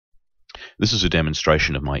This is a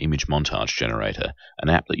demonstration of my image montage generator, an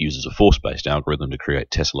app that uses a force-based algorithm to create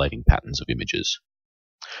tessellating patterns of images.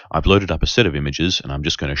 I've loaded up a set of images and I'm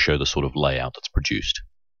just going to show the sort of layout that's produced.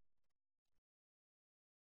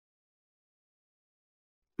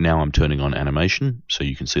 Now I'm turning on animation so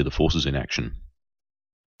you can see the forces in action.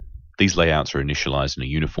 These layouts are initialized in a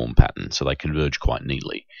uniform pattern, so they converge quite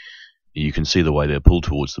neatly. You can see the way they're pulled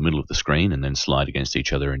towards the middle of the screen and then slide against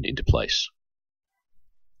each other and into place.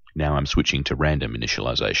 Now I'm switching to random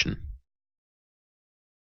initialization.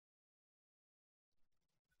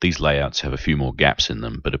 These layouts have a few more gaps in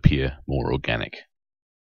them but appear more organic.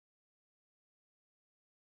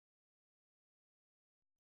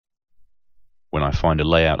 When I find a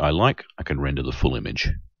layout I like, I can render the full image.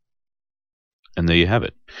 And there you have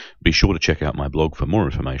it. Be sure to check out my blog for more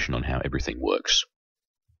information on how everything works.